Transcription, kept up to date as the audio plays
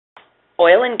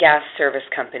Oil and gas service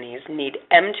companies need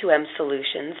M2M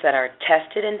solutions that are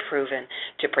tested and proven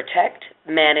to protect,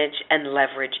 manage, and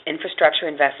leverage infrastructure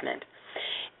investment.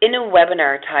 In a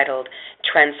webinar titled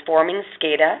Transforming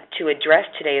SCADA to Address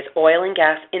Today's Oil and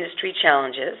Gas Industry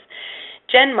Challenges,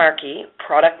 Jen Markey,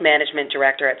 Product Management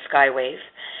Director at SkyWave,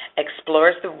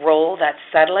 explores the role that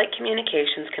satellite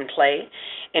communications can play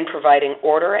in providing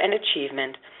order and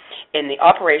achievement in the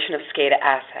operation of SCADA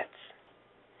assets.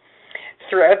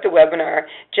 Throughout the webinar,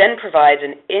 Jen provides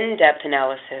an in-depth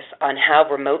analysis on how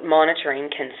remote monitoring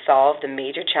can solve the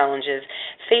major challenges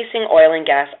facing oil and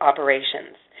gas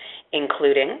operations,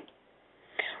 including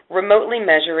remotely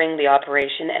measuring the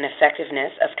operation and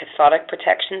effectiveness of cathodic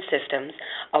protection systems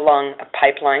along a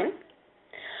pipeline,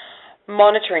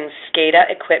 monitoring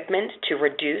SCADA equipment to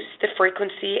reduce the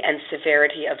frequency and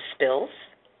severity of spills,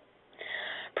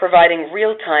 providing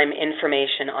real-time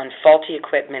information on faulty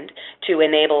equipment to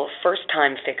enable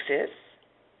first-time fixes,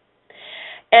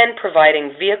 and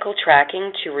providing vehicle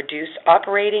tracking to reduce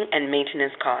operating and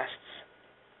maintenance costs.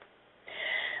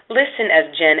 Listen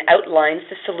as Jen outlines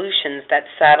the solutions that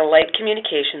satellite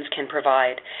communications can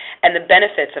provide and the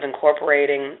benefits of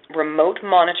incorporating remote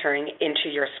monitoring into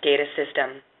your SCADA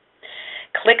system.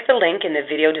 Click the link in the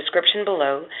video description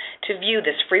below to view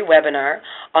this free webinar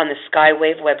on the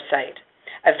SkyWave website,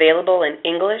 available in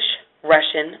English,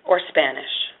 Russian, or Spanish.